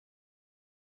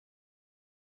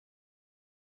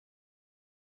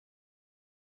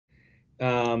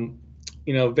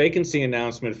Vacancy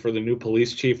announcement for the new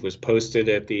police chief was posted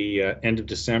at the end of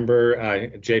December.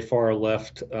 Jay Farr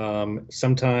left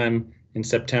sometime in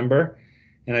September,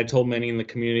 and I told many in the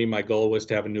community my goal was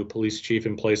to have a new police chief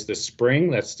in place this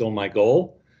spring. That's still my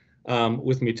goal.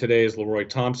 With me today is Leroy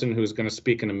Thompson, who's going to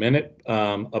speak in a minute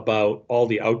about all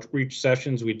the outreach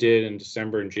sessions we did in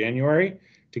December and January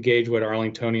to gauge what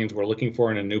Arlingtonians were looking for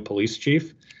in a new police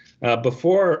chief.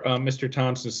 Before Mr.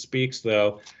 Thompson speaks,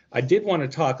 though, I did want to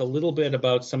talk a little bit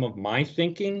about some of my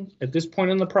thinking at this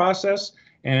point in the process,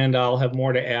 and I'll have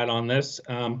more to add on this.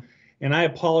 And I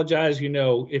apologize,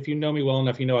 if you know me well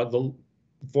enough, the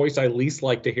voice I least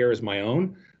like to hear is my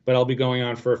own, but I'll be going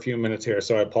on for a few minutes here,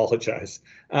 so I apologize.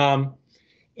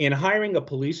 In hiring a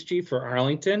police chief for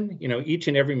Arlington, each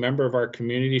and every member of our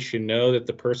community should know that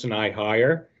the person I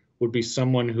hire would be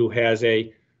someone who has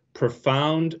a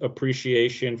profound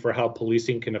appreciation for how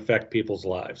policing can affect people's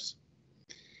lives.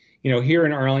 Here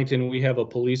in Arlington, we have a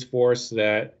police force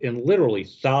that in literally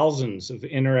thousands of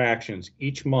interactions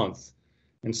each month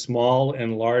in small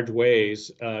and large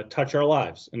ways touch our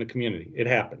lives in the community. It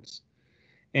happens.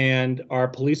 And our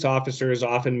police officers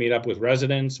often meet up with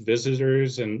residents,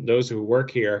 visitors, and those who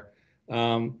work here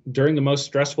during the most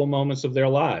stressful moments of their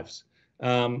lives.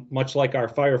 Much like our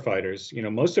firefighters,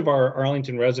 most of our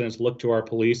Arlington residents look to our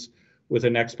police with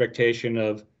an expectation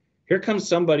of, here comes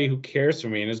somebody who cares for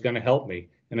me and is going to help me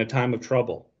in a time of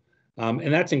trouble.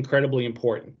 And that's incredibly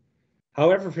important.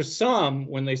 However, for some,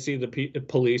 when they see the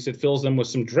police, it fills them with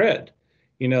some dread.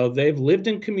 They've lived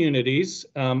in communities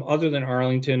other than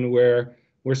Arlington where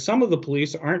some of the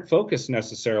police aren't focused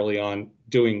necessarily on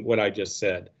doing what I just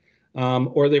said.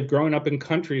 Or they've grown up in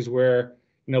countries where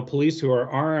police who are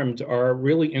armed are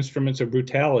really instruments of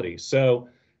brutality. So,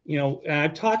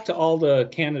 I've talked to all the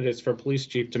candidates for police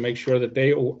chief to make sure that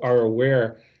they are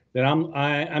aware that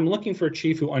I'm looking for a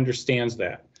chief who understands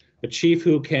that, a chief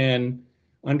who can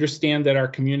understand that our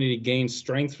community gains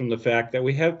strength from the fact that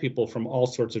we have people from all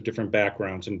sorts of different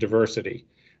backgrounds and diversity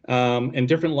and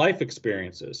different life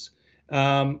experiences.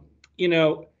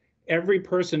 Every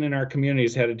person in our community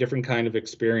has had a different kind of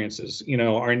experiences.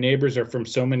 Our neighbors are from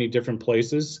so many different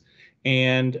places,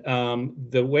 and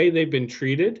the way they've been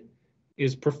treated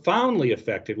is profoundly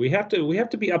affected. We have to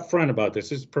be upfront about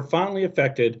this. It's profoundly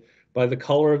affected by the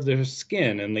color of their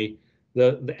skin and the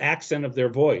accent of their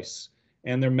voice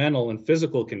and their mental and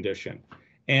physical condition.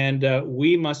 And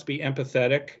we must be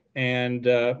empathetic and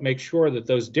make sure that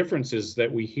those differences that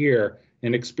we hear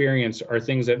and experience are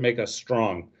things that make us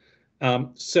strong.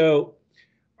 In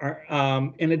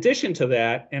addition to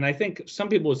that, and I think some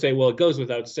people would say, well, it goes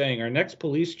without saying, our next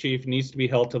police chief needs to be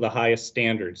held to the highest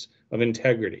standards of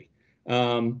integrity.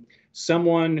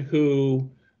 Someone who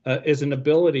has an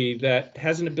ability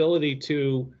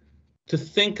to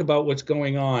think about what's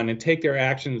going on and take their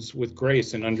actions with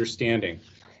grace and understanding.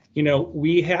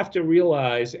 We have to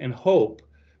realize and hope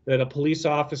that a police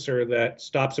officer that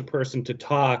stops a person to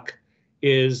talk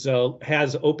has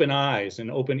open eyes and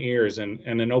open ears and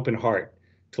an open heart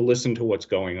to listen to what's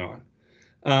going on.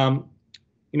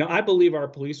 I believe our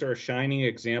police are a shining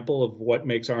example of what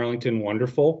makes Arlington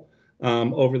wonderful.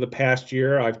 Over the past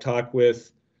year, I've talked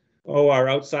with our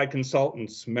outside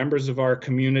consultants, members of our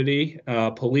community,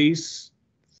 police,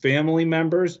 family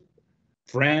members,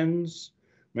 friends,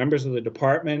 members of the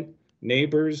department,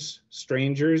 neighbors,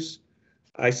 strangers.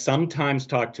 I sometimes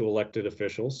talk to elected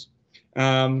officials,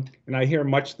 and I hear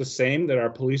much the same, that our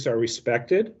police are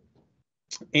respected.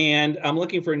 And I'm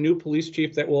looking for a new police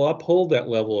chief that will uphold that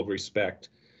level of respect.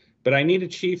 But I need a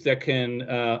chief that can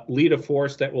lead a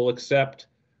force that will accept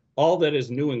all that is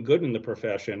new and good in the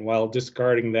profession while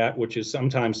discarding that which is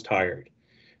sometimes tired.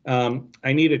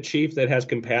 I need a chief that has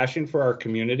compassion for our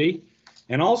community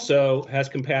and also has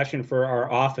compassion for our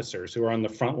officers who are on the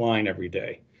front line every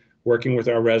day, working with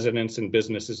our residents and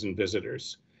businesses and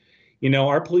visitors.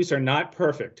 Our police are not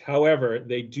perfect. However,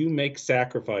 they do make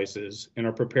sacrifices and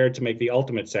are prepared to make the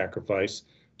ultimate sacrifice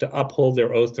to uphold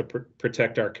their oath to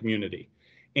protect our community.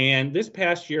 And this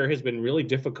past year has been really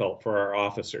difficult for our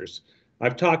officers.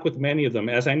 I've talked with many of them,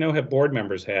 as I know board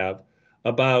members have,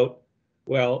 about,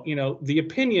 the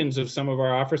opinions of some of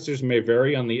our officers may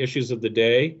vary on the issues of the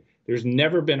day. There's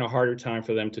never been a harder time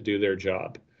for them to do their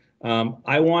job.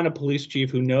 I want a police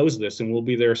chief who knows this and will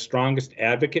be their strongest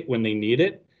advocate when they need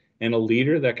it, and a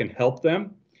leader that can help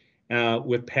them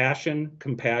with passion,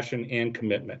 compassion, and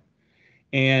commitment.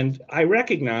 And I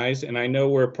recognize, and I know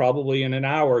we're probably in an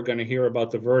hour going to hear about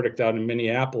the verdict out in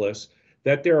Minneapolis,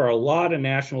 that there are a lot of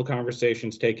national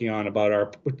conversations going on about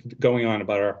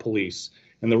our police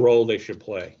and the role they should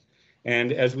play.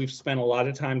 And as we've spent a lot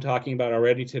of time talking about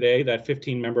already today, that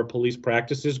 15-member police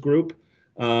practices group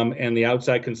and the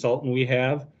outside consultant we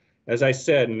have. As I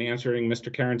said in answering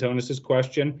Mr. Carantonis's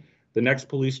question, the next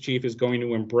police chief is going to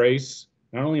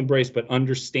not only embrace, but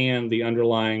understand the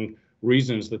underlying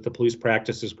reasons that the police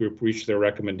practices group reached their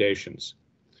recommendations.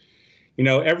 You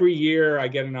know, every year I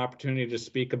get an opportunity to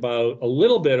speak a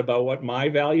little bit about what my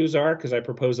values are, because I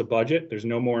propose a budget. There's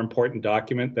no more important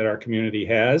document that our community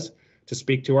has to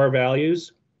speak to our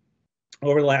values.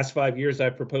 Over the last 5 years,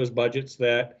 I've proposed budgets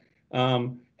that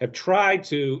have tried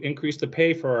to increase the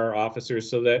pay for our officers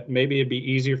so that maybe it'd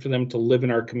be easier for them to live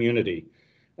in our community.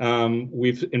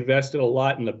 We've invested a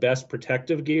lot in the best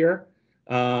protective gear.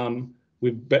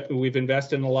 We've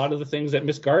invested in a lot of the things that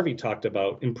Ms. Garvey talked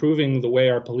about, improving the way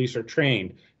our police are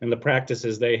trained and the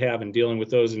practices they have in dealing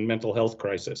with those in mental health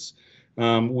crisis.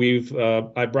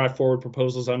 I brought forward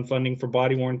proposals on funding for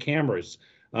body-worn cameras,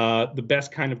 the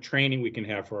best kind of training we can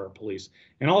have for our police,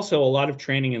 and also a lot of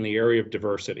training in the area of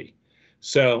diversity.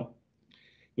 So,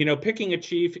 you know, picking a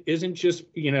chief isn't just,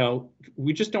 you know,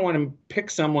 we just don't want to pick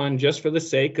someone just for the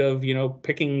sake of, you know,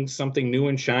 picking something new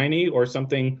and shiny or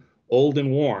something old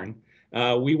and worn.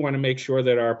 We want to make sure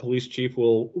that our police chief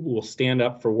will stand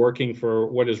up for working for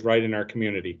what is right in our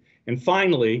community. And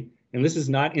finally, and this is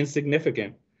not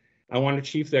insignificant, I want a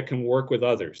chief that can work with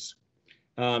others.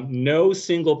 No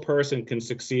single person can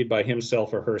succeed by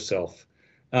himself or herself.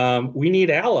 We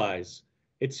need allies.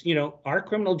 It's, you know, our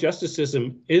criminal justice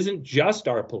system isn't just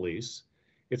our police.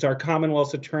 It's our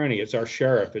Commonwealth's attorney. It's our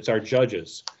sheriff. It's our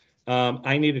judges.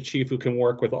 I need a chief who can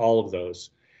work with all of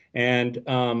those. And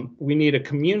we need a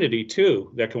community,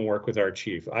 too, that can work with our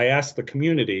chief. I ask the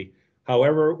community,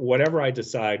 whatever I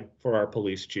decide for our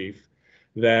police chief,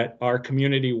 that our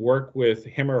community work with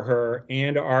him or her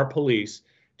and our police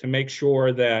to make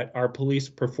sure that our police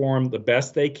perform the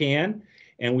best they can,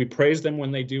 and we praise them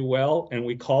when they do well, and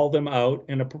we call them out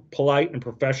in a polite and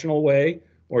professional way,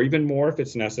 or even more if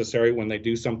it's necessary when they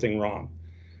do something wrong.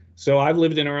 So I've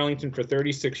lived in Arlington for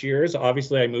 36 years.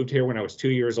 Obviously, I moved here when I was 2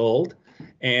 years old,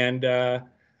 and I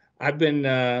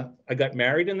got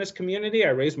married in this community. I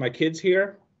raised my kids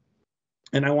here,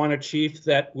 and I want a chief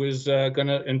that was going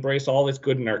to embrace all that's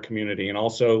good in our community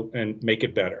and make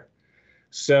it better.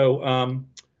 So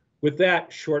with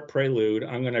that short prelude,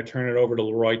 I'm going to turn it over to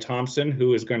Leroy Thompson,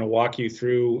 who is going to walk you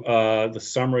through the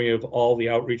summary of all the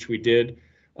outreach we did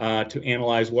to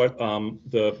analyze what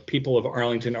the people of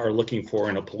Arlington are looking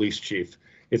for in a police chief.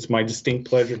 It's my distinct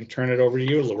pleasure to turn it over to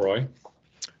you, Leroy.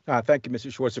 Thank you,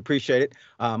 Mr. Schwartz. Appreciate it.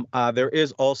 There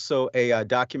is also a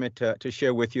document to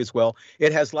share with you as well.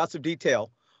 It has lots of detail.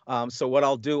 So what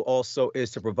I'll do also is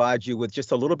to provide you with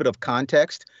just a little bit of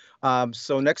context.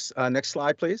 So next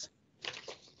slide, please.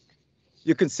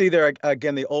 You can see there,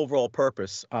 again, the overall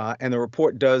purpose, and the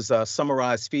report does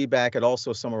summarize feedback. It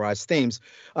also summarizes themes.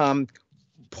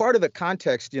 Part of the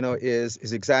context, you know, is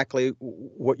exactly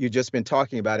what you've just been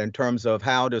talking about in terms of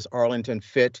how does Arlington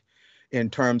fit in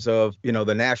terms of, you know,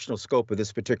 the national scope of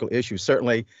this particular issue.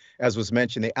 Certainly, as was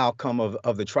mentioned, the outcome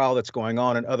of the trial that's going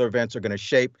on and other events are going to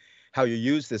shape how you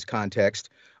use this context.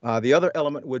 The other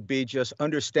element would be just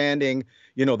understanding,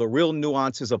 you know, the real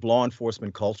nuances of law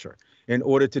enforcement culture in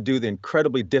order to do the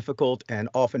incredibly difficult and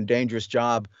often dangerous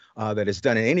job that is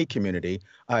done in any community.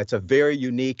 It's a very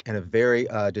unique and a very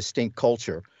distinct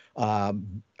culture,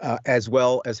 as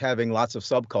well as having lots of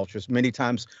subcultures, many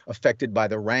times affected by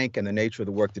the rank and the nature of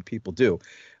the work that people do.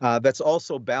 That's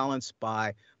also balanced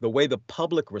by the way the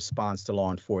public responds to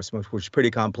law enforcement, which is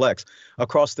pretty complex.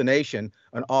 Across the nation,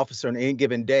 an officer on any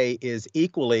given day is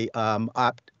equally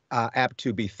apt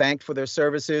to be thanked for their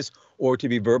services or to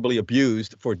be verbally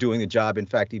abused for doing the job, in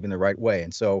fact, even the right way.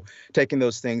 And so taking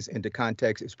those things into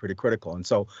context is pretty critical. And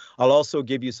so I'll also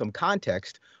give you some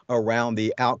context around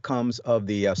the outcomes of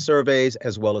the surveys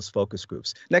as well as focus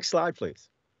groups. Next slide, please.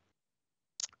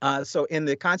 So in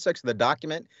the context of the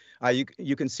document,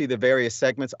 you can see the various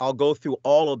segments. I'll go through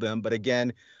all of them, but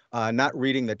again, not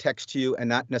reading the text to you and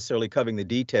not necessarily covering the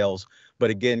details, but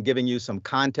again, giving you some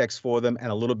context for them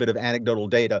and a little bit of anecdotal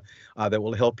data that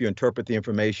will help you interpret the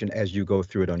information as you go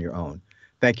through it on your own.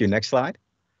 Thank you. Next slide.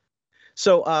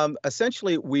 So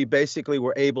essentially, we basically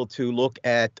were able to look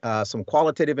at some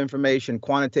qualitative information,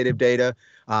 quantitative data,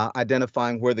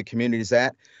 identifying where the community is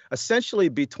at. Essentially,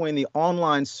 between the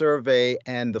online survey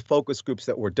and the focus groups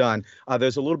that were done,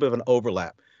 there's a little bit of an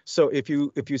overlap. So if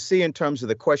you see in terms of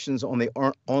the questions on the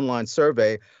online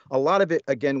survey, a lot of it,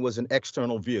 again, was an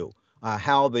external view.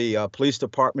 how the police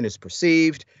department is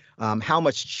perceived, how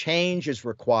much change is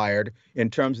required in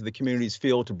terms of the community's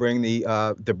feel to bring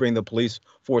the police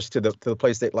force to the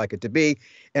place they'd like it to be,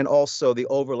 and also the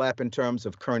overlap in terms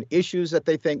of current issues that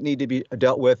they think need to be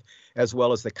dealt with, as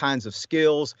well as the kinds of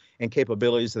skills and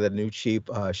capabilities that the new chief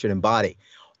should embody.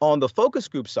 On the focus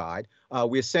group side,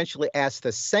 we essentially asked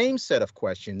the same set of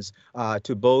questions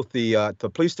to both the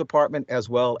police department as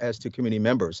well as to community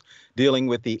members, dealing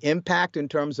with the impact in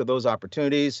terms of those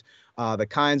opportunities, the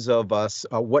kinds of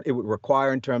what it would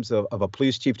require in terms of a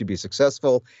police chief to be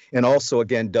successful, and also,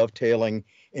 again, dovetailing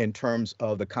in terms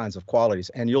of the kinds of qualities.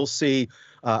 And you'll see,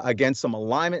 again, some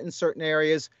alignment in certain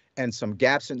areas and some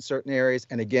gaps in certain areas.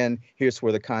 And again, here's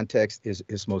where the context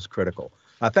is most critical.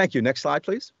 Thank you. Next slide,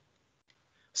 please.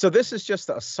 So this is just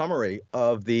a summary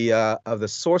of the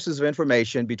sources of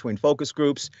information between focus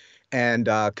groups and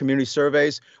community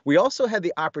surveys. We also had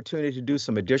the opportunity to do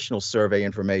some additional survey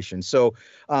information. So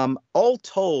all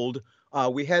told,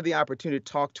 we had the opportunity to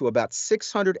talk to about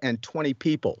 620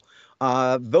 people.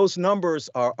 Those numbers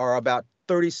are about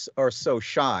 30 or so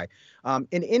shy.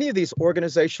 In any of these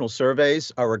organizational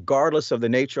surveys, regardless of the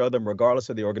nature of them, regardless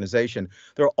of the organization,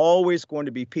 there are always going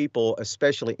to be people,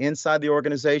 especially inside the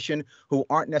organization, who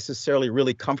aren't necessarily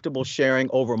really comfortable sharing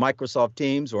over Microsoft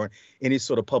Teams or any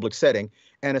sort of public setting.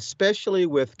 And especially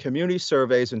with community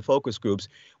surveys and focus groups,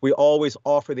 we always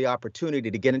offer the opportunity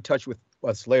to get in touch with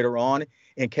us later on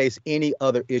in case any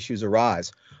other issues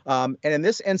arise. And in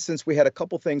this instance, we had a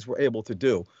couple things we're able to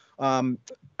do.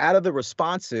 Out of the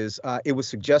responses, it was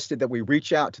suggested that we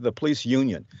reach out to the police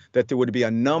union, that there would be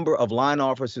a number of line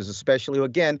officers, especially who,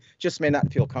 again, just may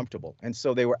not feel comfortable. And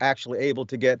so they were actually able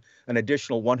to get an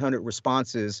additional 100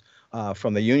 responses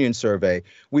from the union survey.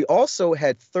 We also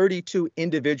had 32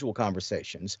 individual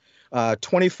conversations.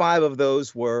 25 of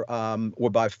those were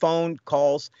by phone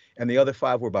calls, and the other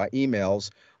 5 were by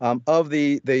emails. Of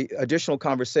the additional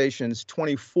conversations,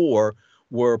 24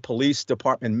 were police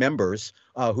department members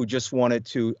who just wanted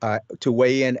to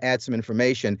weigh in, add some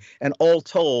information. And all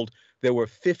told, there were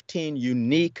 15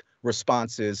 unique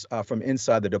responses from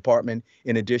inside the department,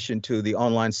 in addition to the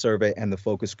online survey and the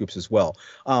focus groups as well.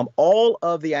 All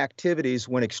of the activities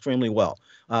went extremely well.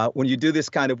 When you do this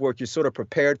kind of work, you're sort of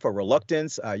prepared for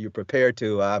reluctance. You're prepared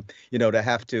to, to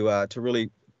have to really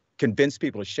convince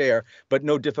people to share, but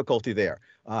no difficulty there.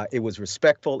 It was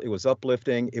respectful, it was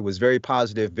uplifting, it was very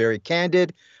positive, very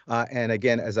candid, and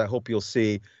again, as I hope you'll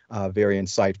see, very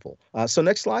insightful. So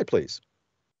next slide, please.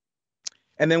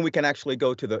 And then we can actually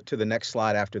go to the next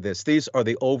slide after this. These are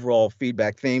the overall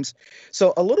feedback themes.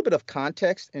 So a little bit of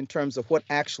context in terms of what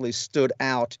actually stood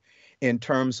out in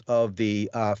terms of the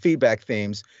feedback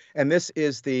themes, and this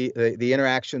is the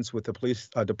interactions with the police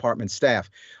department staff.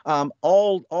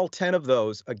 All 10 of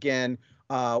those, again,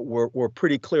 were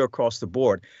pretty clear across the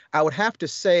board. I would have to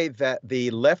say that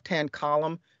the left-hand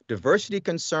column, diversity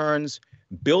concerns,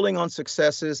 building on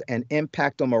successes, and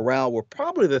impact on morale were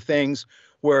probably the things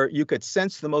where you could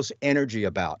sense the most energy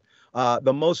about.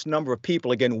 The most number of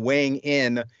people, again, weighing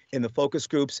in the focus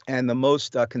groups, and the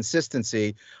most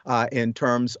consistency in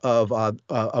terms of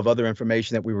other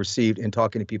information that we received in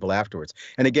talking to people afterwards.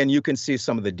 And again, you can see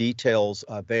some of the details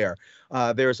there.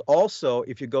 There's also,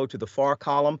 if you go to the far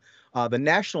column, the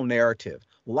national narrative.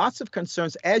 Lots of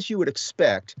concerns, as you would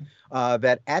expect,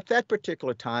 that at that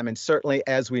particular time, and certainly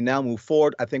as we now move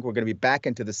forward, I think we're going to be back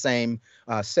into the same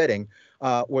setting,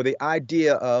 where the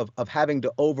idea of having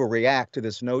to overreact to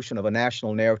this notion of a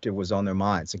national narrative was on their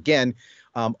minds. Again,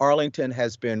 Arlington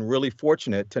has been really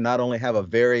fortunate to not only have a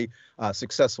very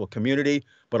successful community,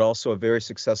 but also a very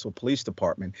successful police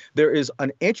department. There is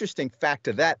an interesting fact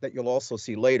to that you'll also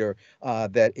see later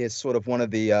that is sort of one of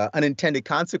the unintended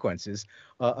consequences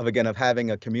of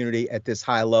having a community at this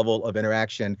high level of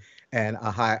interaction and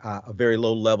a very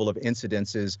low level of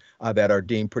incidences that are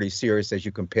deemed pretty serious as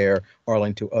you compare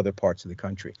Arlington to other parts of the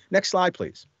country. Next slide,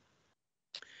 please.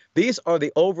 These are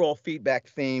the overall feedback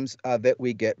themes that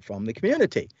we get from the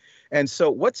community. And so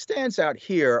what stands out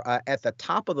here at the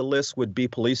top of the list would be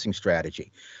policing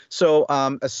strategy. So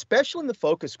especially in the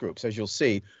focus groups, as you'll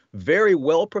see, very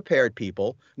well prepared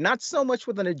people, not so much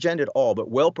with an agenda at all, but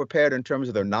well prepared in terms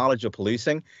of their knowledge of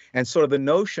policing, and sort of the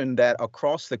notion that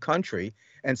across the country,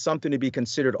 and something to be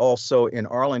considered also in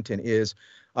Arlington, is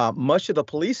much of the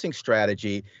policing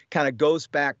strategy kind of goes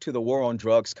back to the war on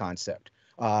drugs concept.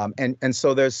 And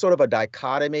so there's sort of a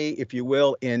dichotomy, if you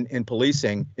will, in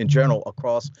policing in general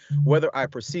across whether I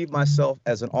perceive myself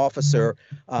as an officer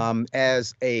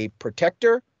as a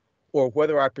protector, or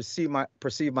whether I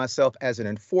perceive myself as an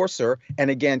enforcer, and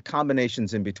again,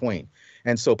 combinations in between.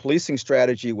 And so policing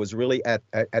strategy was really at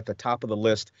the top of the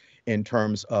list in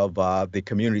terms of the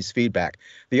community's feedback.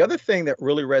 The other thing that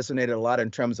really resonated a lot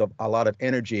in terms of a lot of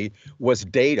energy was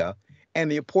data and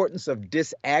the importance of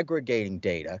disaggregating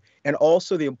data, and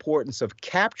also the importance of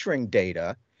capturing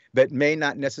data that may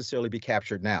not necessarily be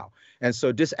captured now. And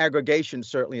so disaggregation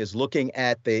certainly is looking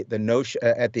at the notion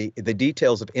at the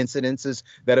details of incidences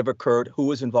that have occurred, who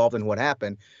was involved and what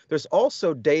happened. There's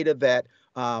also data that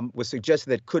was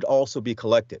suggested that could also be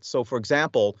collected. So, for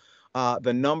example,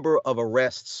 the number of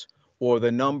arrests or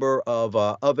the number of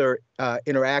other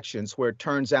interactions where it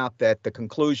turns out that the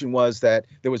conclusion was that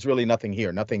there was really nothing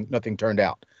here, nothing turned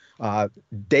out.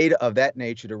 Data of that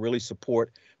nature to really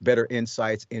support better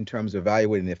insights in terms of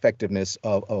evaluating the effectiveness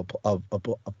of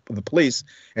the police,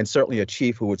 and certainly a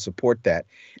chief who would support that.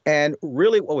 And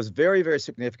really what was very, very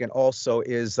significant also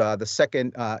is the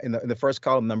second, in the first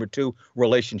column, number 2,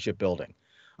 relationship building.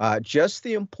 Just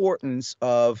the importance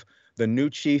of the new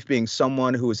chief being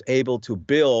someone who is able to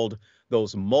build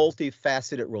those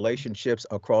multifaceted relationships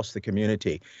across the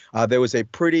community. There was a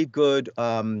pretty good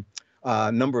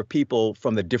number of people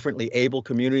from the differently able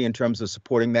community in terms of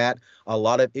supporting that. A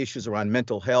lot of issues around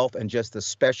mental health and just the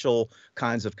special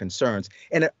kinds of concerns.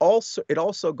 And it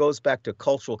also goes back to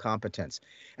cultural competence.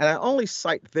 And I only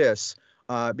cite this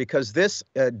because this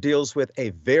deals with a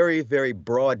very, very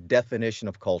broad definition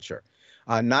of culture.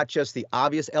 Not just the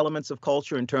obvious elements of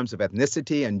culture in terms of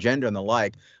ethnicity and gender and the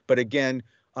like, but again,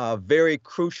 very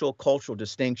crucial cultural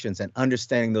distinctions and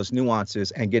understanding those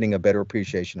nuances and getting a better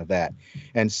appreciation of that.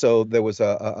 And so there was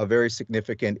a very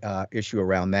significant issue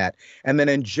around that. And then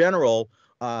in general,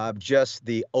 just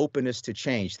the openness to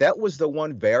change. That was the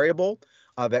one variable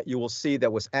that you will see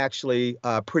that was actually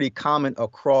pretty common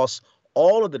across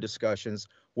all of the discussions,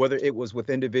 whether it was with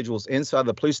individuals inside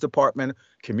the police department,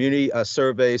 community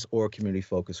surveys, or community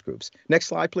focus groups. Next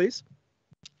slide, please.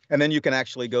 And then you can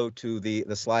actually go to the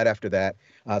slide after that,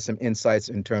 some insights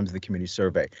in terms of the community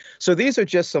survey. So these are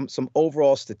just some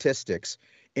overall statistics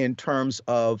in terms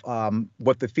of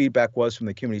what the feedback was from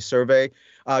the community survey.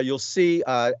 You'll see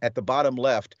at the bottom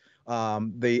left,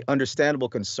 the understandable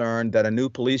concern that a new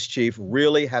police chief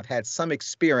really have had some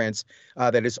experience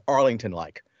that is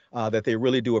Arlington-like, that they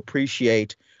really do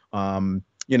appreciate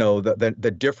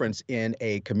the difference in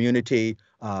a community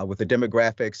with the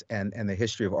demographics and the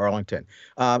history of Arlington.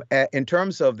 In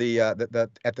terms of the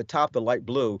at the top, the light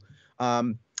blue,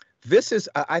 this is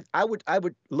I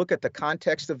would look at the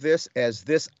context of this as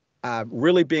this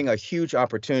really being a huge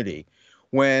opportunity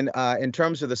when in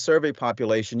terms of the survey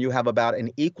population, you have about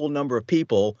an equal number of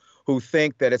people who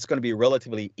think that it's going to be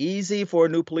relatively easy for a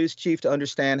new police chief to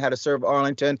understand how to serve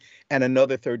Arlington, and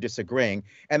another third disagreeing.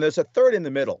 And there's a third in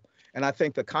the middle. And I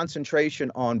think the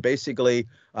concentration on basically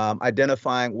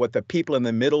identifying what the people in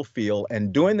the middle feel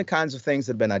and doing the kinds of things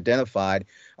that have been identified,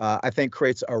 I think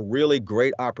creates a really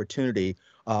great opportunity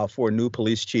for a new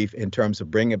police chief in terms of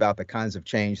bringing about the kinds of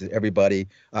change that everybody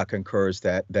concurs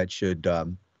that should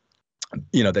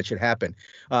that should happen.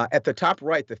 At the top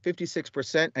right, the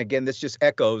 56%, again, this just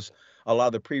echoes a lot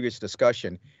of the previous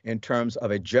discussion in terms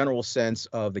of a general sense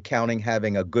of the county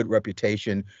having a good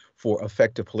reputation for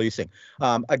effective policing.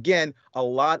 Again, a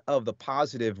lot of the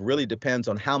positive really depends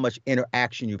on how much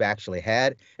interaction you've actually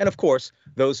had. And of course,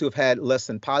 those who have had less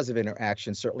than positive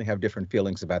interaction certainly have different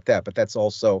feelings about that. But that's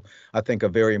also, I think, a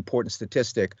very important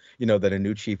statistic, that a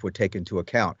new chief would take into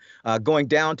account. Going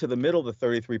down to the middle, the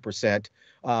 33%,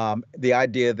 the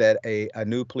idea that a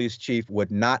new police chief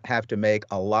would not have to make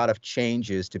a lot of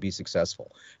changes to be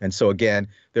successful. And so again,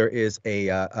 there is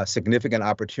a significant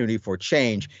opportunity for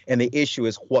change. And the issue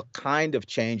is what kind of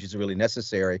change is really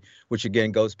necessary, which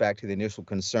again goes back to the initial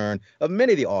concern of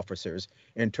many of the officers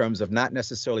in terms of not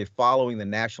necessarily following the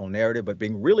national narrative, but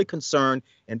being really concerned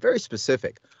and very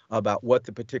specific about what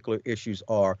the particular issues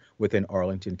are within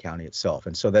Arlington County itself.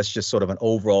 And so that's just sort of an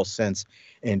overall sense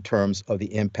in terms of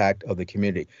the impact of the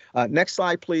community. Next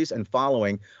slide, please, and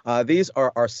following. These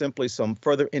are simply some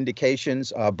further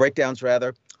indications, breakdowns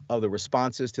rather, of the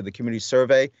responses to the community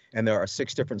survey, and there are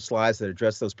 6 different slides that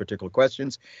address those particular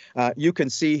questions. You can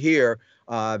see here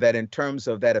that in terms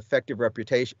of that effective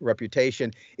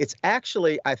reputation, it's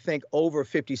actually, I think, over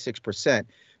 56%,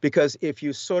 because if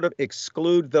you sort of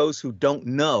exclude those who don't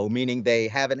know, meaning they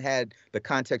haven't had the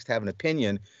context to have an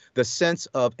opinion, the sense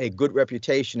of a good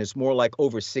reputation is more like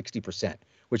over 60%,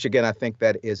 which again, I think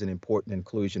that is an important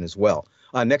inclusion as well.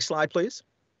 Next slide, please.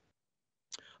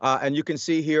 And you can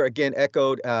see here, again,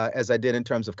 echoed as I did in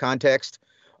terms of context,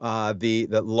 the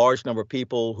large number of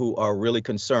people who are really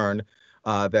concerned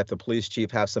that the police chief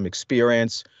have some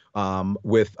experience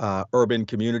with urban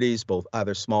communities, both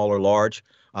either small or large,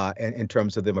 and in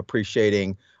terms of them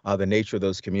appreciating the nature of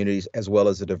those communities as well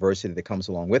as the diversity that comes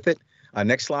along with it.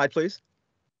 Next slide, please.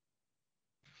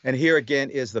 And here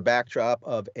again is the backdrop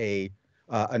of a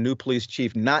new police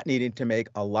chief not needing to make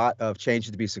a lot of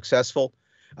changes to be successful.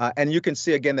 And you can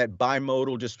see again that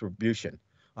bimodal distribution.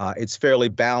 It's fairly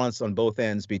balanced on both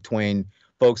ends between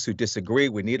folks who disagree,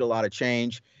 we need a lot of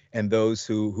change, and those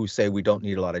who say we don't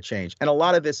need a lot of change. And a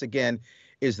lot of this, again,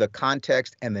 is the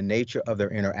context and the nature of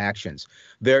their interactions.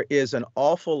 There is an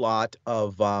awful lot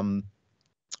of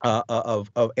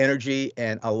energy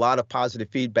and a lot of positive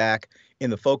feedback in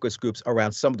the focus groups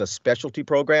around some of the specialty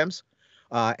programs.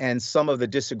 And some of the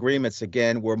disagreements,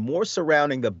 again, were more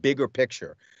surrounding the bigger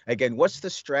picture. Again, what's the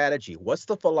strategy? What's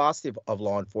the philosophy of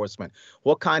law enforcement?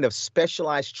 What kind of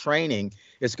specialized training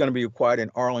is going to be required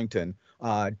in Arlington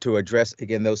to address,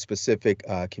 again, those specific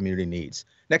community needs?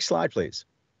 Next slide, please.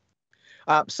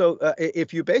 So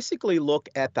if you basically look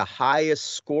at the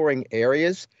highest scoring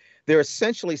areas, they're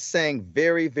essentially saying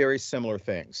very, very similar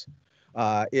things.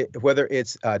 Whether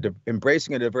it's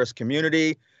embracing a diverse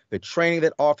community, the training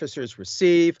that officers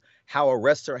receive, how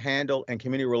arrests are handled, and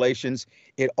community relations,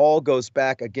 it all goes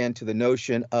back again to the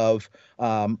notion of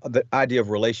the idea of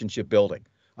relationship building.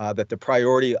 That the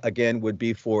priority, again, would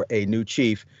be for a new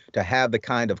chief to have the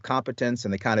kind of competence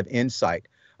and the kind of insight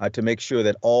to make sure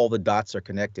that all the dots are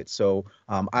connected. So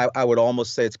I would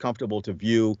almost say it's comfortable to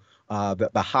view the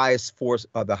highest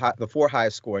the four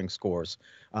highest scoring scores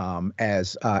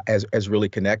as really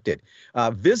connected.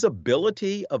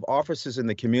 Visibility of officers in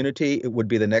the community, it would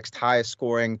be the next highest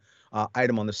scoring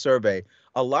item on the survey.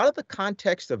 A lot of the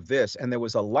context of this, and there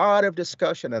was a lot of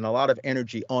discussion and a lot of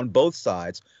energy on both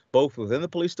sides, both within the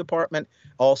police department,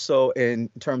 also in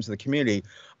terms of the community,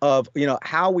 of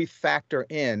how we factor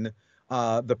in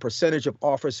the percentage of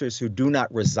officers who do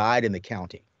not reside in the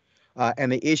county.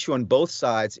 And the issue on both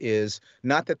sides is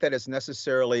not that is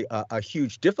necessarily a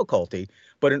huge difficulty,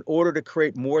 but in order to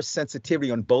create more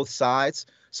sensitivity on both sides,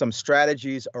 some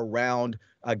strategies around,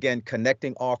 again,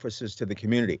 connecting officers to the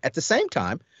community. At the same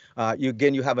time,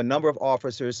 you have a number of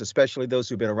officers, especially those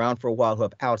who've been around for a while, who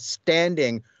have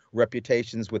outstanding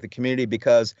reputations with the community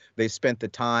because they spent the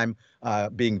time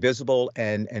being visible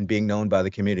and being known by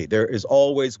the community. There is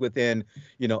always within,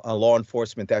 a law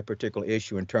enforcement that particular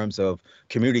issue in terms of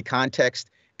community context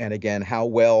and, again, how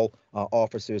well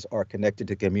officers are connected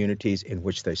to communities in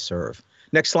which they serve.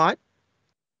 Next slide.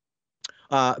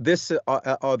 This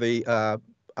are the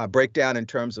breakdown in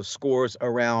terms of scores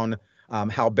around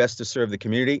how best to serve the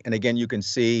community. And again, you can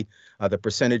see the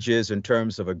percentages in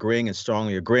terms of agreeing and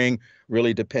strongly agreeing,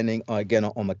 really depending, again,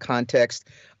 on the context.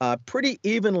 Pretty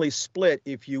evenly split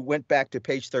if you went back to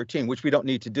page 13, which we don't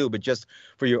need to do, but just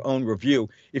for your own review.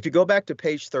 If you go back to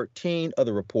page 13 of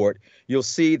the report, you'll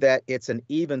see that it's an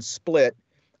even split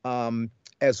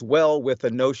as well with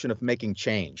the notion of making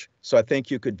change. So I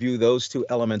think you could view those two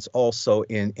elements also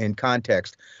in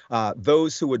context.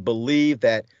 Those who would believe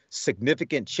that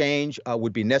significant change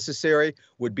would be necessary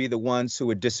would be the ones who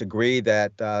would disagree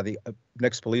that the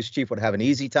next police chief would have an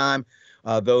easy time.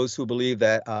 Those who believe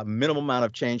that a minimal amount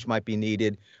of change might be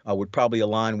needed would probably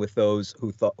align with those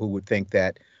who would think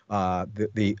that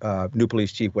the new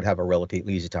police chief would have a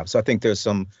relatively easy time. So I think there's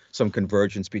some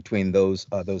convergence between those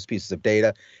pieces of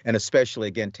data, and especially,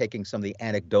 again, taking some of the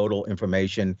anecdotal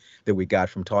information that we got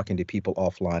from talking to people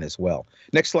offline as well.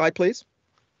 Next slide, please.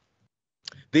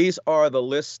 These are the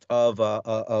list of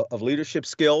leadership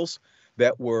skills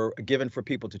that were given for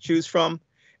people to choose from.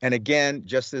 And again,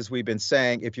 just as we've been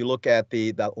saying, if you look at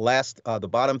the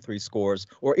bottom three scores,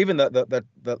 or even the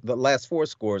last four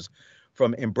scores,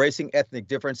 from embracing ethnic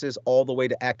differences all the way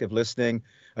to active listening,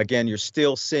 again, you're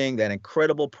still seeing that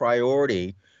incredible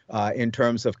priority in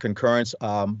terms of concurrence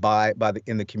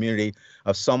in the community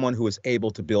of someone who is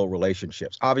able to build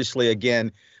relationships. Obviously,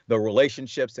 again, the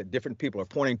relationships that different people are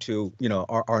pointing to,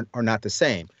 are not the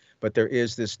same. But there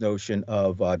is this notion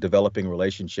of developing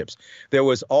relationships. There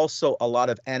was also a lot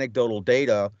of anecdotal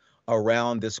data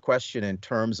around this question in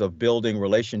terms of building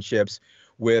relationships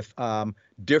with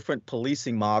different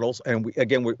policing models, and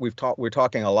we're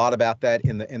talking a lot about that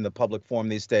in the public forum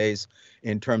these days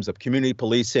in terms of community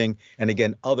policing, and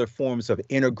again other forms of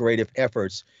integrative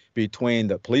efforts between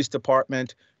the police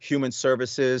department, human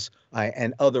services,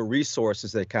 and other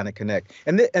resources that kind of connect.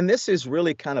 And this is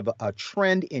really kind of a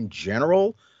trend in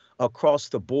general across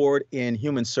the board in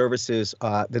human services.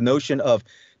 The notion of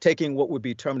taking what would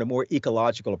be termed a more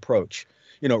ecological approach,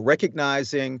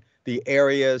 recognizing the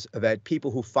areas that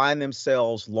people who find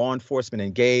themselves law enforcement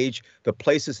engage, the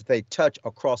places that they touch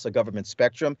across a government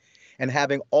spectrum, and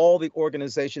having all the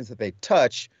organizations that they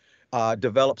touch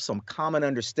develop some common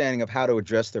understanding of how to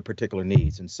address their particular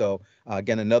needs. And so,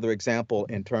 again, another example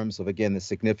in terms of, again, the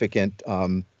significant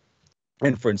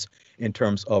inference in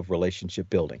terms of relationship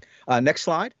building. Next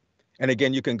slide. And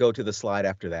again, you can go to the slide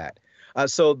after that.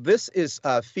 So this is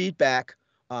feedback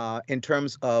in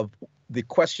terms of the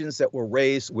questions that were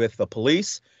raised with the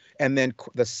police, and then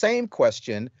the same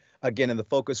question again in the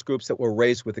focus groups that were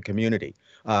raised with the community.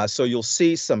 So you'll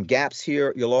see some gaps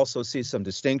here. You'll also see some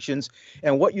distinctions.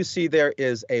 And what you see there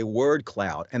is a word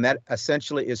cloud, and that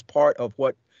essentially is part of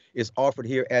what is offered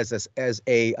here as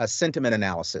a sentiment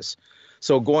analysis.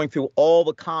 So going through all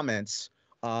the comments,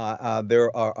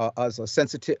 there are a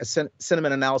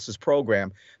sentiment analysis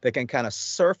program that can kind of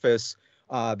surface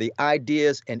the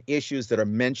ideas and issues that are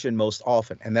mentioned most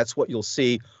often. And that's what you'll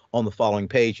see on the following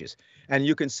pages. And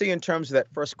you can see in terms of that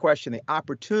first question, the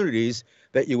opportunities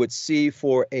that you would see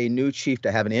for a new chief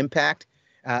to have an impact.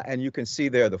 And you can see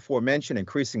there the aforementioned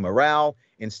increasing morale,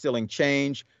 instilling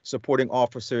change, supporting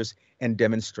officers, and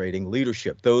demonstrating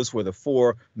leadership. Those were the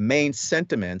four main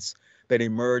sentiments that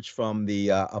emerged from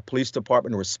the police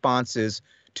department responses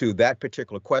to that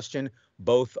particular question,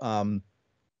 both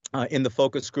in the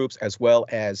focus groups as well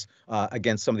as,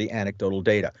 again, some of the anecdotal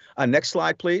data. Next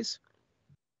slide, please.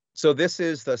 So this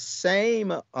is the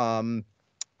same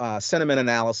sentiment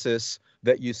analysis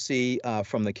that you see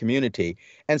from the community.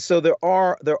 And so there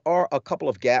are a couple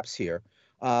of gaps here.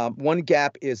 One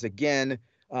gap is, again,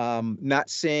 not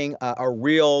seeing a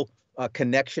real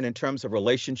connection in terms of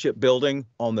relationship building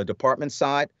on the department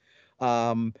side.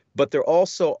 But there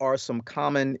also are some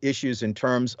common issues in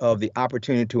terms of the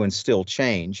opportunity to instill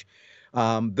change.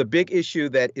 The big issue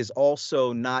that is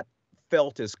also not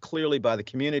felt as clearly by the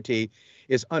community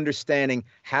is understanding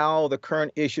how the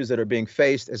current issues that are being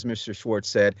faced, as Mr. Schwartz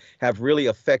said, have really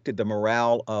affected the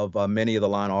morale of many of the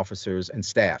line officers and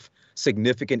staff.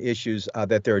 Significant issues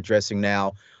that they're addressing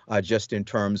now, just in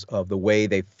terms of the way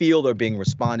they feel they're being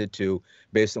responded to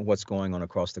based on what's going on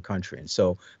across the country. And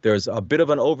so there's a bit of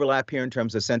an overlap here in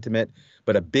terms of sentiment,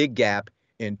 but a big gap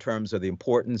in terms of the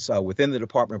importance within the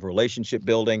Department of Relationship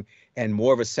Building and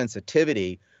more of a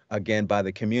sensitivity, again, by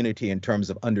the community in terms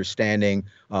of understanding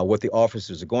what the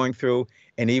officers are going through,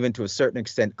 and even to a certain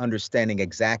extent, understanding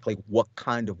exactly what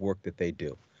kind of work that they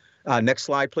do. Next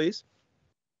slide, please.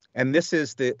 And this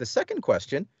is the second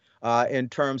question in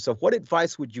terms of what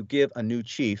advice would you give a new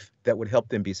chief that would help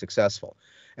them be successful?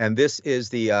 And this is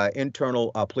the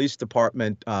internal police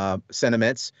department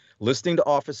sentiments: listening to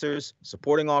officers,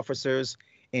 supporting officers,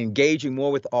 engaging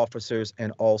more with officers,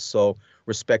 and also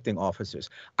respecting officers.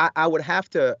 I would have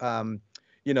to,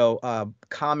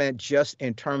 comment just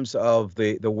in terms of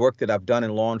the work that I've done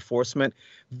in law enforcement.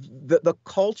 The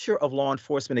culture of law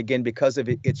enforcement, again, because of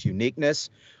its uniqueness,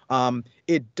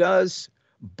 it does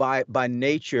by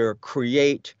nature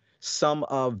create some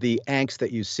of the angst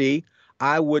that you see.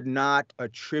 I would not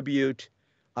attribute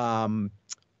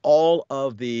all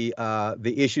of the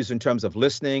issues in terms of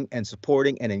listening and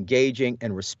supporting and engaging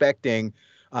and respecting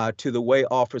to the way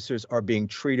officers are being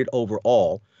treated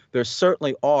overall. There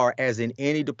certainly are, as in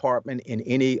any department, in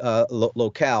any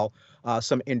locale,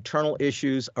 some internal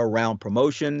issues around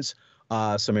promotions,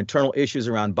 some internal issues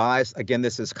around bias. Again,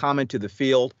 this is common to the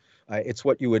field. It's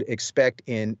what you would expect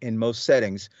in most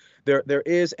settings. There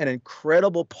is an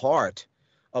incredible part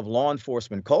of law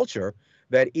enforcement culture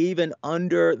that even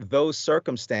under those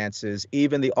circumstances,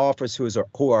 even the officers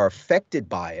who are affected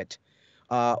by it,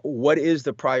 what is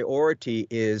the priority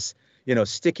is,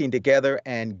 sticking together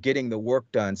and getting the work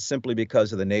done simply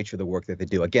because of the nature of the work that they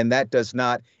do. Again, that does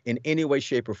not in any way,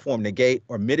 shape, or form negate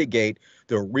or mitigate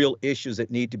the real issues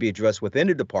that need to be addressed within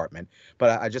the department.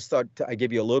 But I just thought I'd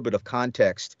give you a little bit of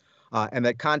context. And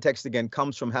that context, again,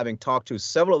 comes from having talked to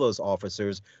several of those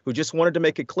officers who just wanted to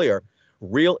make it clear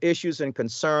real issues and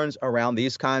concerns around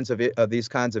these kinds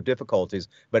of difficulties.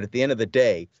 But at the end of the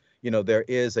day, there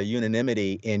is a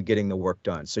unanimity in getting the work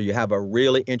done. So you have a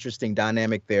really interesting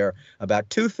dynamic there about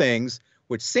two things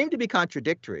which seem to be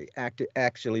contradictory,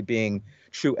 actually being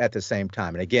true at the same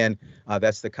time. And again,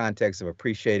 that's the context of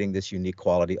appreciating this unique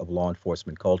quality of law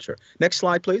enforcement culture. Next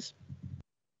slide, please.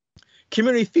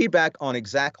 Community feedback on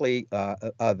exactly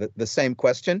the same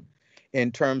question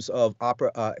in terms of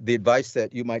the advice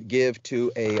that you might give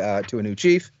to a new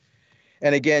chief.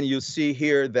 And again, you'll see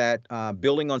here that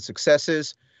building on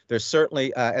successes, there's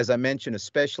certainly, as I mentioned,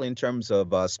 especially in terms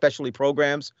of specialty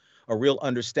programs, a real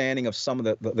understanding of some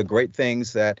of the great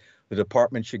things that the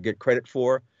department should get credit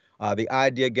for. The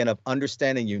idea, again, of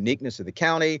understanding uniqueness of the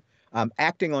county,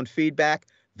 acting on feedback.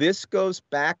 This goes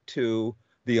back to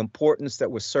the importance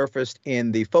that was surfaced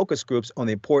in the focus groups on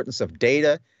the importance of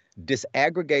data,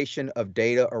 disaggregation of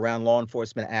data around law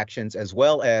enforcement actions, as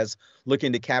well as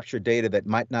looking to capture data that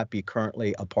might not be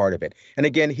currently a part of it. And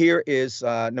again, here is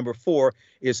number 4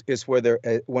 is where there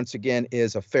once again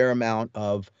is a fair amount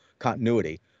of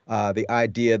continuity. The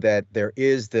idea that there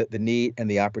is the need and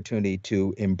the opportunity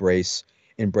to embrace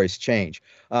change.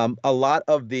 A lot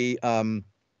of the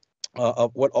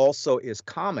of what also is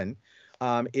common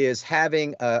is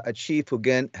having a chief who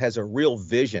again has a real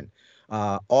vision.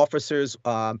 Officers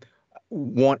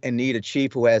want and need a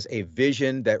chief who has a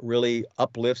vision that really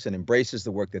uplifts and embraces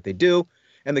the work that they do.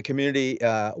 And the community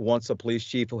wants a police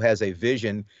chief who has a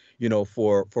vision,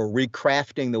 for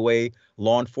recrafting the way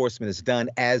law enforcement is done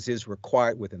as is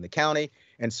required within the county,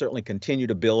 and certainly continue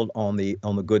to build on the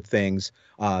good things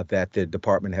that the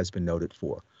department has been noted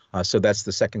for. So that's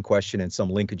the second question and some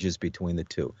linkages between the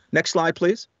two. Next slide,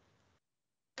 please.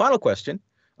 Final question.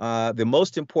 The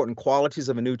most important qualities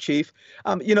of a new chief.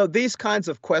 These kinds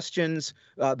of questions,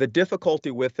 the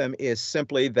difficulty with them is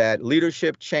simply that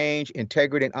leadership, change,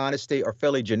 integrity, and honesty are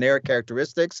fairly generic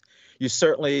characteristics. You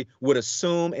certainly would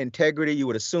assume integrity, you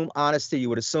would assume honesty, you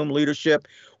would assume leadership.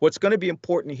 What's going to be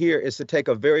important here is to take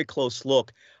a very close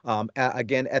look,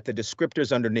 again, at the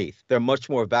descriptors underneath. They're much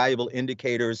more valuable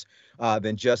indicators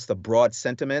than just the broad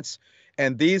sentiments.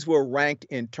 And these were ranked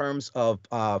in terms of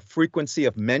frequency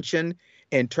of mention,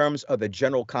 in terms of the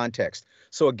general context.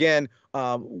 So again,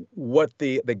 what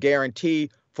the guarantee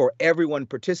for everyone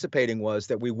participating was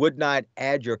that we would not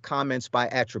add your comments by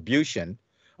attribution,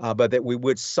 but that we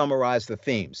would summarize the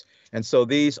themes. And so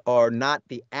these are not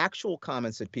the actual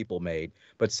comments that people made,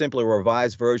 but simply a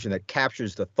revised version that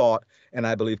captures the thought, and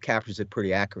I believe captures it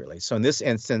pretty accurately. So in this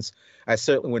instance, I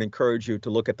certainly would encourage you to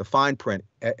look at the fine print,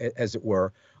 as it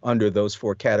were, under those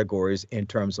 4 categories in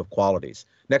terms of qualities.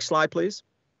 Next slide, please.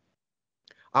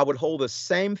 I would hold the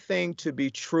same thing to be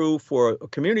true for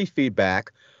community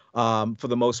feedback for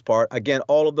the most part. Again,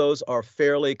 all of those are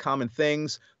fairly common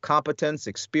things: competence,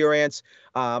 experience.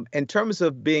 In terms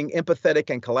of being empathetic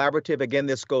and collaborative, again,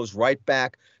 this goes right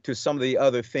back to some of the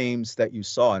other themes that you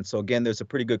saw. And so again, there's a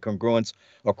pretty good congruence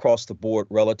across the board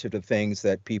relative to things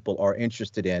that people are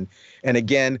interested in. And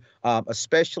again,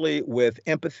 especially with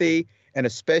empathy and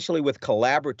especially with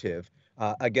collaborative,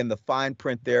 again, the fine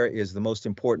print there is the most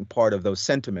important part of those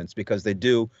sentiments, because they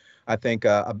do, I think,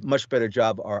 a much better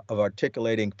job of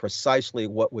articulating precisely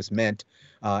what was meant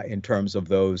in terms of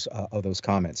those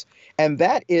comments. And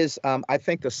that is, I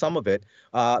think, the sum of it.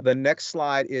 The next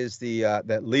slide is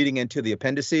that leading into the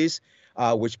appendices,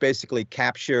 which basically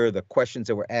capture the questions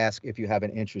that were asked if you have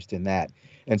an interest in that.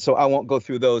 And so I won't go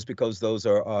through those because those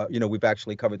are, we've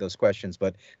actually covered those questions,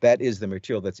 but that is the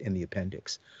material that's in the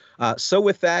appendix. So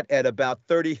with that, at about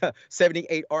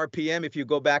 78 RPM, if you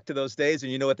go back to those days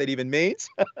and you know what that even means,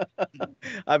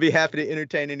 I'd be happy to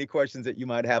entertain any questions that you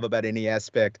might have about any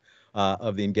aspect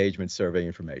of the engagement survey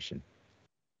information.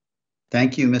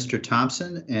 Thank you, Mr.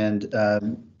 Thompson and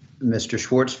Mr.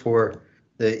 Schwartz, for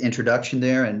the introduction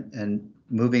there and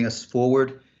moving us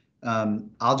forward.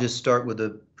 I'll just start with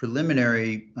a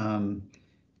preliminary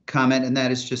comment, and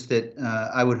that is just that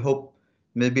I would hope,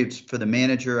 maybe it's for the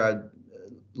manager, I'd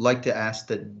like to ask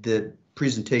that the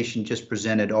presentation just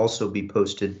presented also be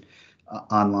posted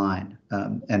online.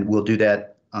 And we'll do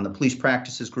that on the police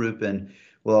practices group, and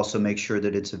we'll also make sure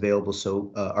that it's available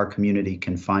so our community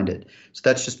can find it. So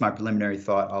that's just my preliminary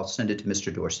thought. I'll send it to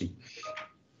Mr. Dorsey.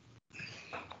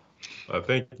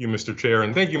 Thank you, Mr. Chair,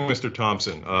 and thank you, Mr.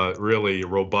 Thompson. Really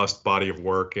robust body of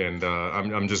work, and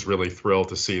I'm just really thrilled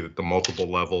to see that the multiple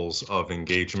levels of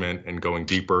engagement and going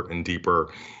deeper and deeper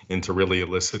into really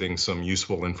eliciting some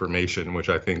useful information, which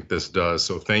I think this does.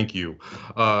 So thank you.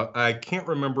 I can't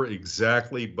remember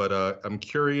exactly, but I'm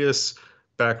curious,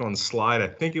 back on slide, I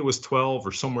think it was 12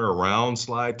 or somewhere around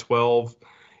slide 12,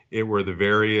 it were the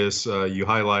various, you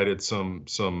highlighted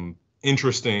some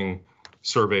interesting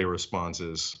survey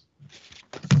responses.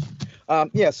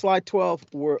 Yeah, slide 12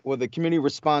 were the community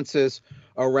responses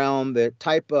around the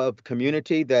type of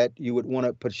community that you would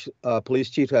want a police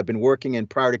chief to have been working in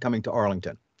prior to coming to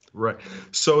Arlington. Right.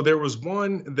 So there was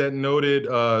one that noted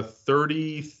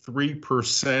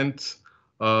 33%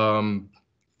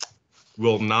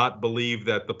 will not believe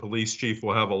that the police chief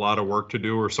will have a lot of work to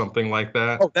do or something like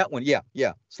that. Oh, that one. Yeah.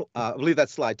 Yeah. I believe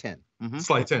that's slide 10. Mm-hmm.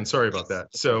 Slide 10. Sorry about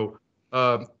that. So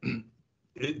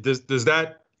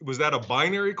was that a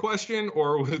binary question,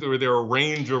 or were there a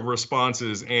range of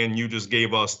responses and you just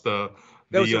gave us the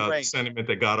sentiment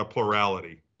that got a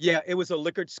plurality? Yeah, it was a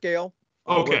Likert scale.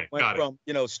 Okay, went got from,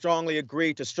 strongly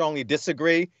agree to strongly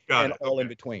disagree and all in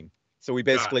between. So we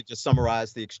basically just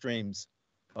summarized the extremes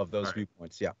of those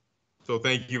viewpoints. Yeah. So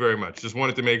thank you very much. Just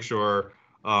wanted to make sure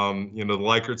The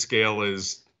Likert scale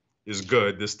is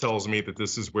good. This tells me that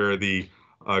this is where the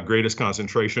greatest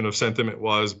concentration of sentiment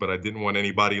was, but I didn't want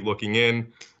anybody looking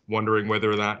in wondering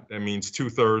whether that means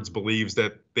 2/3 believes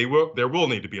that there will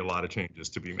need to be a lot of changes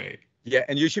to be made. Yeah,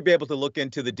 and you should be able to look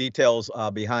into the details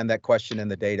behind that question and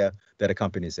the data that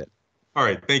accompanies it. All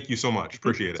right, thank you so much.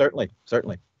 Appreciate it. Certainly,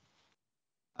 certainly.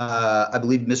 I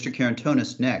believe Mr.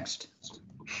 Karantonis next.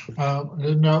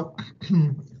 No.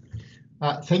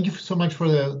 Thank you so much for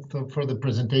the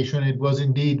presentation. It was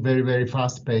indeed very, very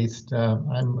fast paced. I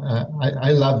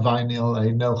love vinyl.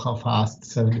 I know how fast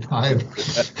 75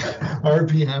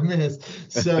 RPM is.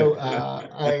 So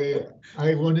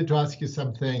I wanted to ask you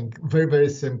something very, very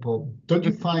simple. Don't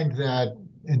you find that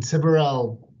in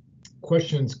several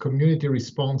questions, community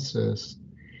responses,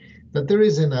 that there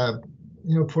isn't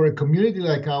for a community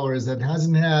like ours that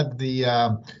hasn't had the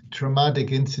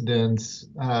traumatic incidents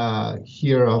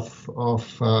here of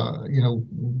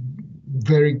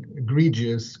very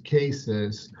egregious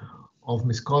cases of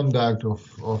misconduct,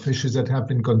 of issues that have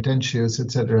been contentious,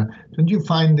 etc. Don't you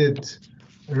find it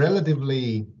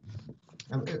relatively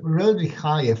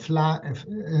high, a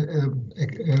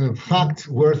fact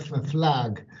worth a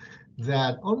flag,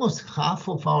 that almost half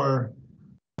of our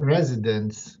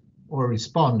residents or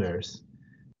responders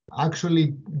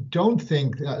actually don't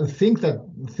think that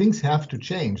things have to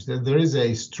change, that there is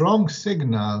a strong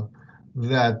signal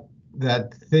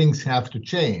that things have to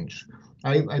change?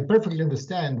 I perfectly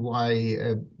understand why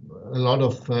a lot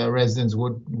of residents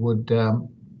wouldn't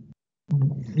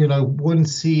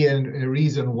see a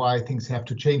reason why things have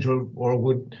to change, or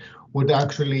would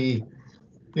actually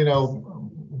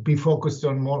be focused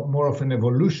on more of an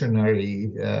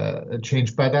evolutionary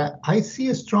change. But I see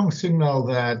a strong signal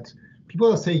that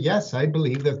people say, yes, I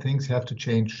believe that things have to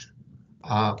change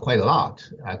quite a lot,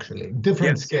 actually.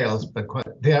 Different scales, but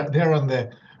they're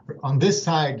on this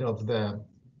side of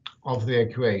the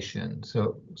equation,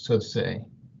 so to say.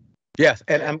 Yes,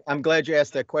 and I'm glad you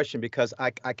asked that question, because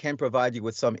I can provide you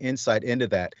with some insight into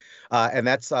that, and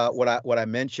that's what I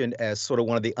mentioned as sort of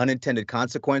one of the unintended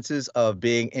consequences of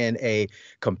being in a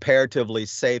comparatively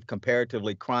safe,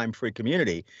 comparatively crime-free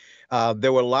community.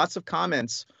 There were lots of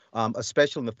comments,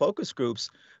 especially in the focus groups,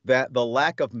 that the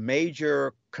lack of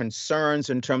major concerns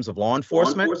in terms of law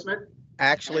enforcement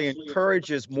actually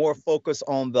encourages more focus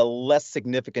on the less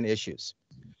significant issues.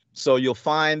 So you'll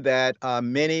find that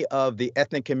many of the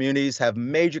ethnic communities have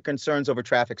major concerns over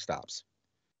traffic stops.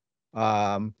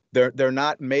 They're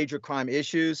not major crime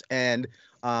issues, and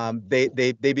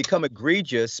they become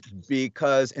egregious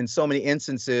because in so many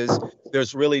instances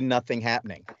there's really nothing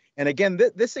happening. And again,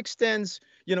 this extends,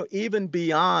 even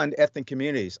beyond ethnic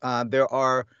communities. There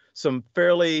are some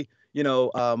fairly,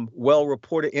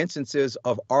 well-reported instances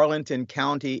of Arlington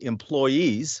County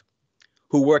employees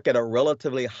who work at a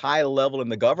relatively high level in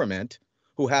the government,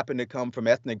 who happen to come from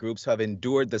ethnic groups, have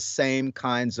endured the same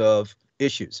kinds of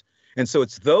issues. And so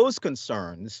it's those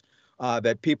concerns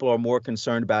that people are more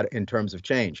concerned about in terms of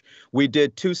change. We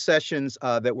did 2 sessions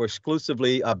that were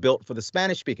exclusively built for the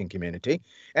Spanish-speaking community,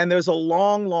 and there's a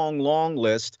long, long, long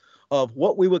list of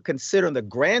what we would consider in the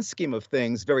grand scheme of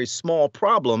things very small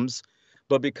problems,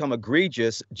 but become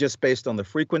egregious just based on the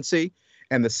frequency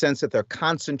and the sense that they're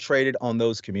concentrated on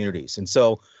those communities. And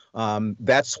so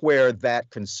that's where that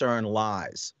concern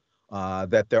lies,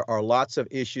 that there are lots of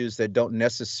issues that don't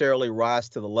necessarily rise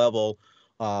to the level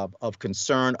of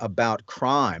concern about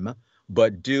crime,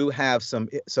 but do have some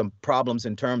problems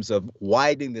in terms of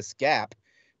widening this gap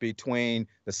between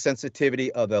the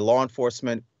sensitivity of the law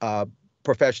enforcement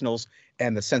professionals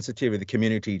and the sensitivity of the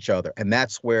community to each other. And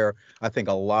that's where I think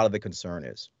a lot of the concern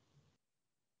is.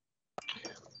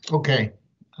 Okay.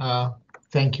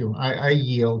 Thank you. I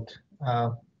yield.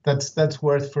 That's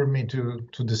worth for me to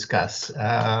discuss.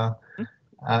 I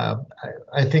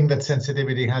think that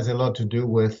sensitivity has a lot to do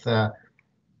with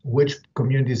which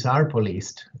communities are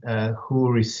policed,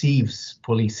 who receives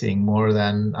policing more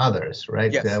than others,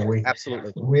 right? Yes,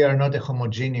 absolutely. We are not a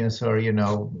homogeneous, or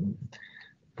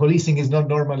policing is not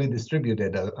normally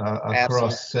distributed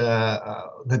across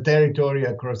the territory,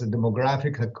 across the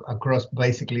demographic, across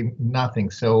basically nothing.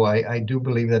 So I do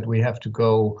believe that we have to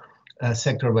go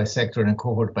sector by sector and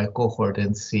cohort by cohort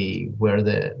and see where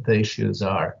the issues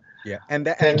are. Yeah, and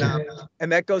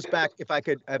that goes back, if I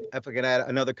could add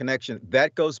another connection,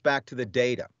 that goes back to the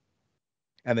data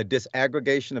and the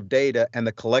disaggregation of data and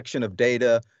the collection of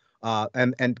data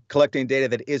and collecting data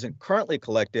that isn't currently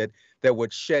collected, that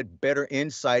would shed better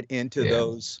insight into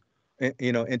those,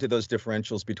 into those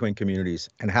differentials between communities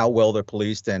and how well they're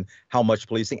policed and how much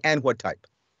policing and what type.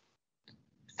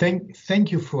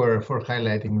 Thank you for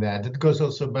highlighting that. It goes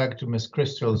also back to Ms.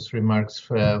 Crystal's remarks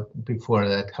before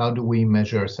that. How do we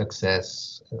measure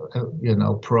success,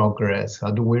 progress? How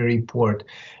do we report?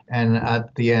 And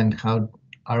at the end, how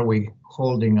are we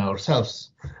holding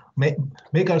ourselves, make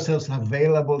ourselves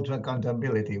available to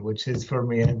accountability, which is for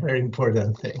me a very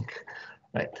important thing.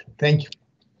 Right. Thank you.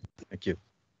 Thank you.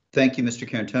 Thank you, Mr.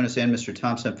 Karantonis and Mr.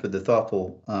 Thompson, for the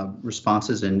thoughtful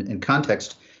responses and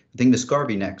context. I think Ms.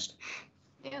 Garvey next.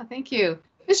 Yeah, thank you.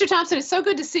 Mr. Thompson, it's so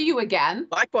good to see you again.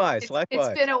 Likewise.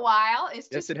 It's been a while. It's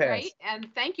just yes, it great. has.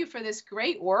 And thank you for this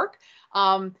great work.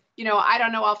 I don't know, I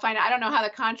don't know how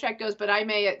the contract goes, but I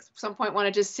may at some point want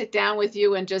to just sit down with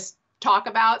you and just talk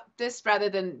about this rather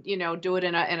than, do it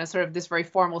in a sort of this very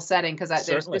formal setting, because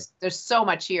there's so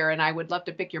much here and I would love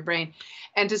to pick your brain.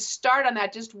 And to start on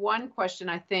that, just one question,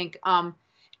 I think,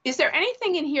 is there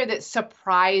anything in here that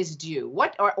surprised you?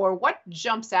 What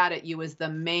jumps out at you as the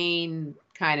main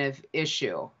kind of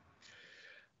issue?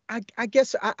 I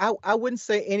guess I wouldn't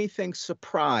say anything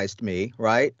surprised me,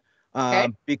 right? Okay.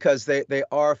 Because they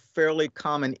are fairly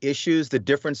common issues. The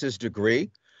difference is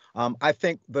degree. I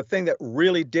think the thing that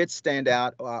really did stand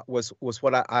out was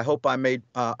what I hope I made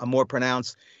more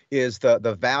pronounced is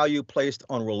the value placed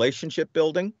on relationship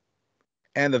building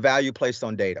and the value placed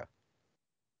on data.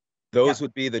 Those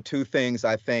would be the two things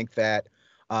I think that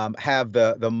have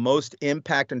the most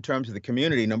impact in terms of the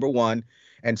community, number one,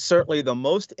 and certainly the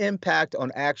most impact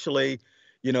on actually,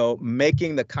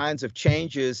 making the kinds of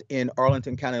changes in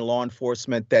Arlington County law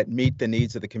enforcement that meet the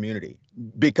needs of the community.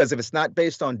 Because if it's not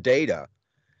based on data,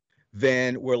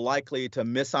 then we're likely to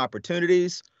miss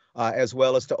opportunities as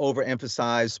well as to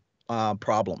overemphasize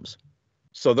problems.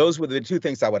 So those were the two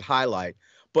things I would highlight.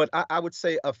 But I would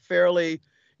say a fairly,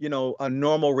 a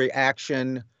normal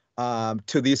reaction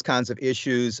to these kinds of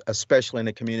issues, especially in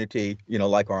a community,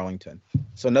 like Arlington.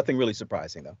 So nothing really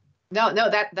surprising, though. No,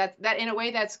 that in a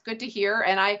way that's good to hear.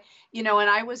 And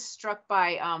I was struck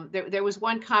by there was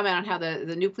one comment on how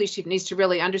the new police chief needs to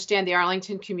really understand the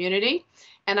Arlington community.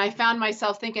 And I found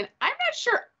myself thinking, I'm not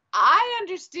sure I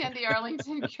understand the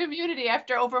Arlington community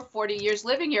after over 40 years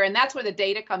living here. And that's where the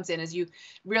data comes in, as you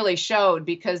really showed,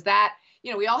 because that,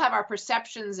 we all have our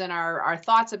perceptions and our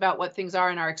thoughts about what things are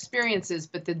and our experiences,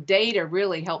 but the data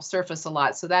really helps surface a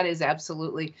lot. So that is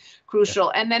absolutely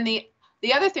crucial. And then the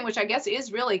other thing, which I guess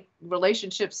is really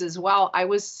relationships as well, I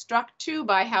was struck too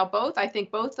by how both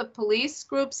the police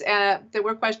groups that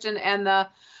were questioned and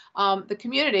the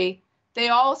community, they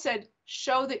all said,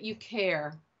 show that you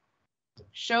care.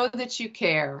 Show that you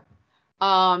care.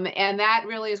 And that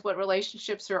really is what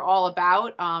relationships are all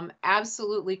about.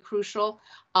 Absolutely crucial.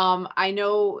 I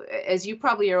know, as you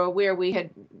probably are aware, we had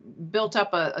built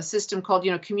up a system called,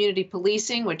 community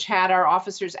policing, which had our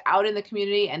officers out in the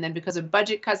community. And then because of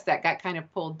budget cuts, that got kind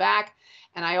of pulled back.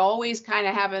 And I always kind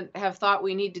of have thought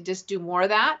we need to just do more of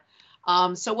that.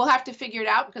 So we'll have to figure it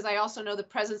out, because I also know the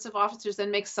presence of officers then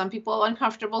makes some people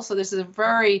uncomfortable. So this is a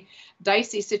very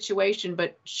dicey situation,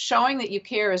 but showing that you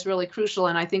care is really crucial.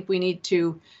 And I think we need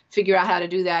to figure out how to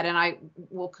do that. And I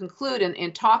will conclude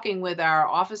in talking with our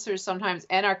officers sometimes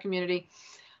and our community.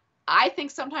 I think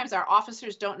sometimes our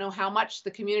officers don't know how much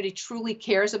the community truly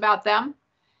cares about them.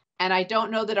 And I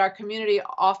don't know that our community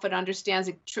often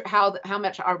understands how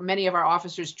much many of our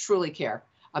officers truly care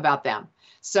about them.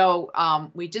 So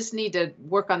we just need to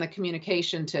work on the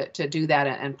communication to do that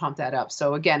and pump that up.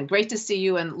 So again, great to see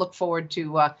you and look forward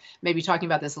to maybe talking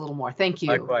about this a little more. Thank you.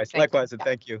 Likewise, and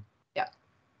thank you. Yeah.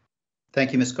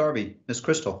 Thank you, Ms. Garvey. Ms.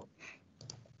 Crystal.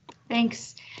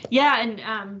 Thanks. Yeah,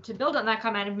 and to build on that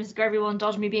comment, and Ms. Garvey will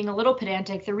indulge me being a little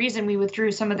pedantic, the reason we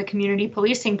withdrew some of the community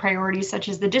policing priorities, such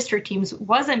as the district teams,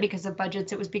 wasn't because of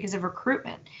budgets, it was because of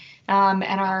recruitment and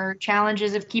our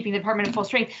challenges of keeping the department at full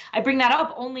strength. I bring that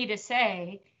up only to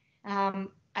say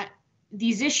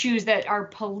these issues that our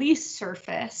police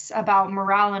surface about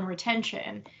morale and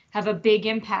retention have a big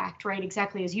impact, right,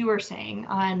 exactly as you were saying,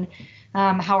 on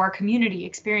how our community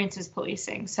experiences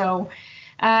policing. So,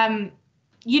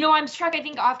 I'm struck, I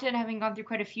think, often having gone through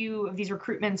quite a few of these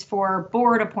recruitments for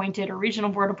board appointed or regional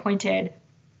board appointed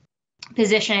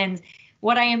positions.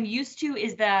 What I am used to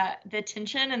is the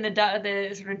tension and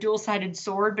the sort of dual-sided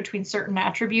sword between certain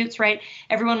attributes, right?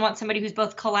 Everyone wants somebody who's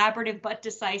both collaborative but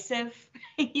decisive,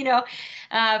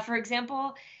 For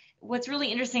example, what's really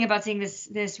interesting about seeing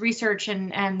this research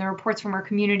and the reports from our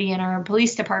community and our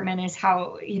police department is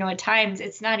how, at times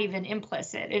it's not even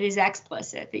implicit, it is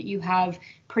explicit that you have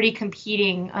pretty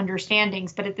competing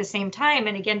understandings. But at the same time,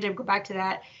 and again, to go back to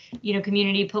that,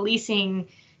 community policing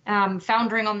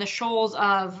foundering on the shoals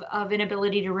of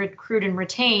inability to recruit and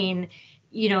retain,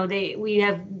 we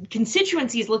have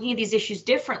constituencies looking at these issues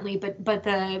differently, but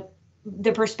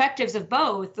the perspectives of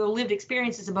both, the lived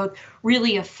experiences of both,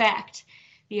 really affect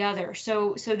the other.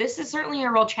 So this is certainly a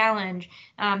real challenge.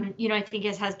 I think,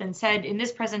 as has been said in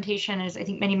this presentation, as I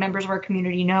think many members of our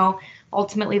community know,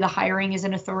 ultimately the hiring is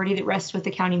an authority that rests with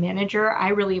the county manager. I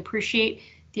really appreciate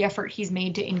the effort he's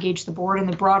made to engage the board and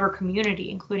the broader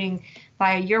community, including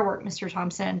via your work, Mr.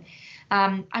 Thompson.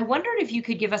 I wondered if you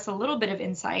could give us a little bit of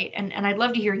insight, and I'd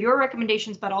love to hear your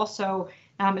recommendations, but also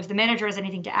if the manager has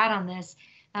anything to add on this,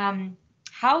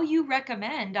 how you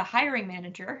recommend a hiring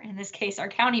manager, in this case our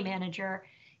county manager,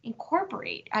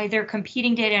 incorporate either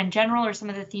competing data in general or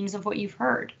some of the themes of what you've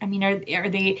heard. I mean, are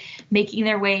they making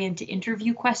their way into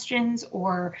interview questions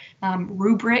or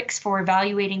rubrics for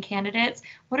evaluating candidates?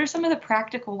 What are some of the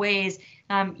practical ways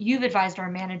you've advised our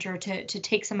manager to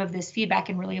take some of this feedback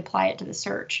and really apply it to the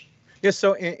search? Yeah,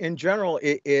 so in general,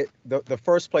 the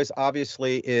first place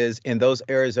obviously is in those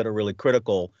areas that are really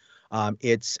critical.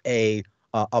 It's a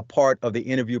part of the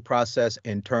interview process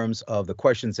in terms of the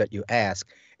questions that you ask.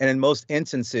 And in most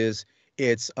instances,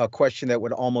 it's a question that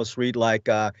would almost read like,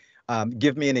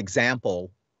 give me an example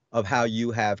of how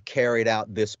you have carried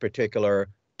out this particular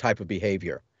type of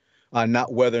behavior.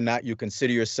 Not whether or not you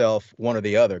consider yourself one or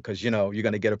the other, because, you're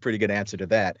going to get a pretty good answer to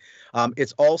that.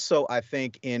 It's also, I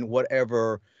think, in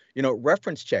whatever,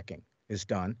 reference checking is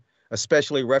done,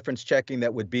 especially reference checking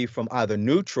that would be from either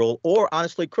neutral or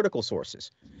honestly critical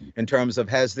sources in terms of,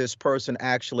 has this person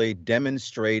actually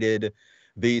demonstrated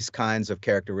these kinds of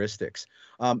characteristics.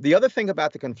 The other thing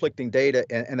about the conflicting data,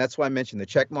 and that's why I mentioned the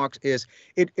check marks, is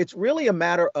it's really a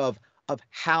matter of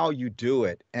how you do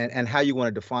it and how you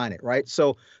want to define it, right?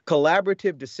 So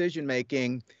collaborative decision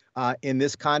making in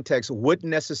this context wouldn't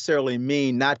necessarily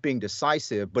mean not being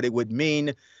decisive, but it would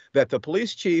mean that the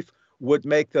police chief would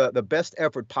make the best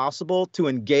effort possible to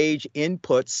engage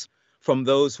inputs from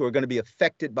those who are going to be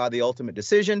affected by the ultimate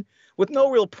decision, with no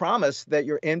real promise that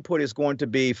your input is going to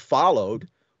be followed,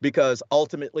 because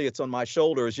ultimately it's on my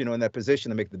shoulders, in that position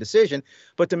to make the decision,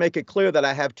 but to make it clear that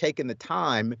I have taken the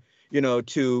time,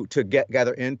 to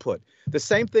gather input. The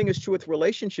same thing is true with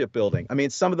relationship building. I mean,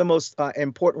 some of the most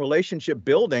important relationship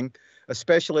building,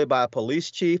 especially by a police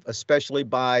chief, especially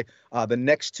by the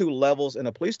next two levels in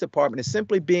a police department, is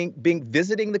simply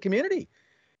visiting the community.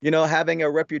 Having a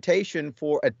reputation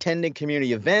for attending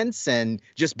community events and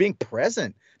just being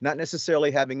present, not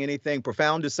necessarily having anything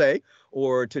profound to say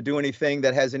or to do anything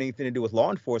that has anything to do with law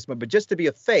enforcement, but just to be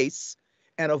a face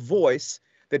and a voice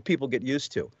that people get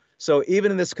used to. So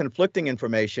even in this conflicting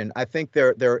information, I think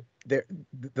the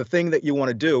thing that you want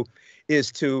to do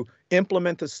is to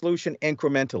implement the solution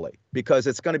incrementally, because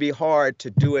it's going to be hard to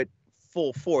do it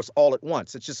full force all at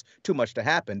once. It's just too much to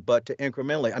happen, but to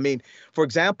incrementally. I mean, for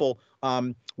example,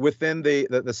 within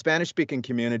the Spanish-speaking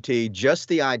community, just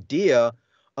the idea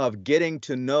of getting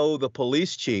to know the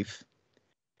police chief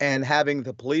and having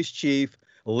the police chief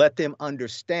let them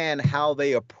understand how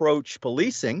they approach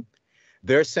policing,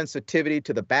 their sensitivity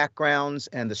to the backgrounds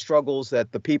and the struggles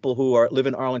that the people who live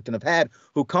in Arlington have had,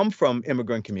 who come from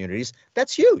immigrant communities,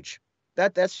 that's huge.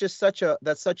 That's just such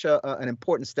an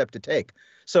important step to take.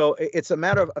 So it's a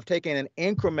matter of taking an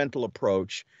incremental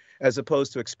approach as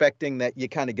opposed to expecting that you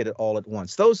kind of get it all at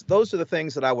once. Those are the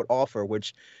things that I would offer,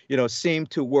 which seem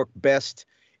to work best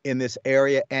in this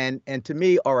area, and to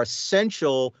me are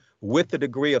essential with the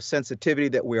degree of sensitivity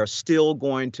that we are still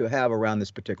going to have around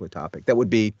this particular topic. That would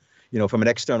be, from an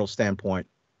external standpoint,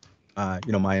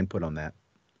 my input on that.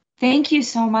 Thank you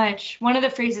so much. One of the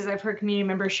phrases I've heard community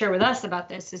members share with us about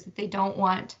this is that they don't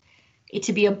want it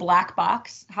to be a black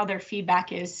box, how their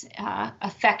feedback is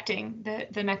affecting the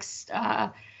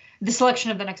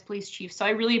selection of the next police chief. So I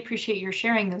really appreciate your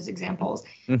sharing those examples.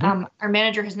 Mm-hmm. Our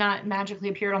manager has not magically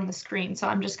appeared on the screen, so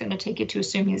I'm just going to take it to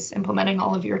assume he's implementing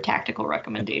all of your tactical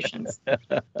recommendations.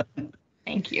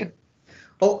 Thank you.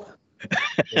 Oh,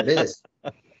 it is.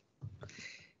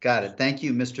 Got it. Thank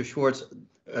you, Mr. Schwartz.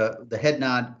 The head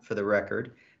nod for the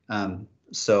record. And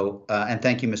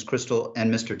thank you, Ms. Crystal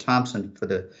and Mr. Thompson for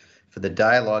the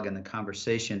dialogue and the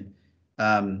conversation.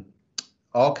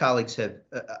 All colleagues have,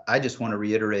 I just want to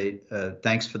reiterate,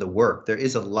 thanks for the work. There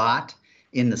is a lot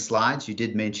in the slides. You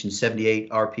did mention 78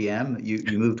 RPM.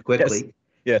 You moved quickly.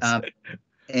 Yes.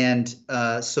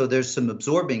 So there's some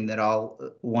absorbing that I'll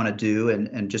want to do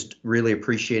and just really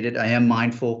appreciate it. I am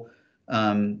mindful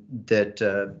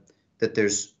that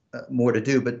there's more to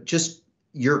do, but just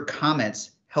your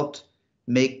comments helped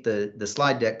make the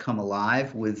slide deck come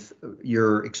alive with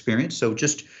your experience. So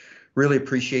just really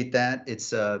appreciate that.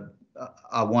 It's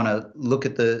I want to look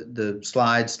at the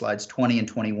slides 20 and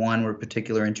 21 were of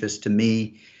particular interest to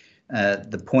me.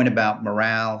 The point about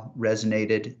morale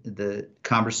resonated. The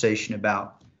conversation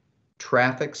about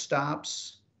traffic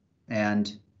stops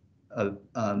and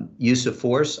use of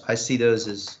force, I see those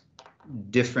as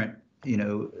different,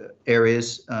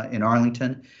 areas in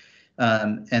Arlington.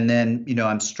 And then,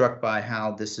 I'm struck by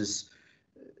how this is,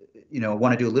 I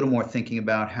want to do a little more thinking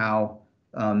about how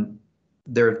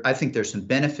I think there's some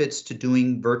benefits to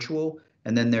doing virtual,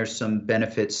 and then there's some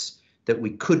benefits that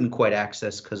we couldn't quite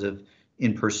access because of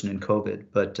in-person and COVID.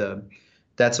 But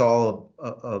that's all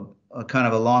a kind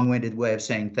of a long-winded way of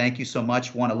saying thank you so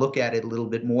much. Want to look at it a little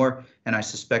bit more, and I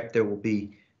suspect there will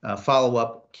be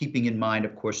follow-up, keeping in mind,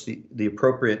 of course, the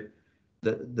appropriate,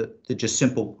 the just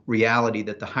simple reality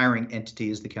that the hiring entity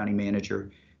is the county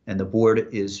manager, and the board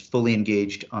is fully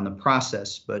engaged on the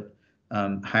process, but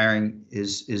hiring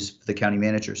is the county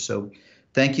manager. So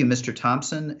thank you, Mr.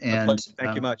 Thompson, and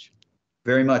thank you much.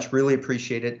 Very much. Really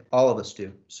appreciate it. All of us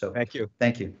do. So thank you.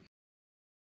 Thank you.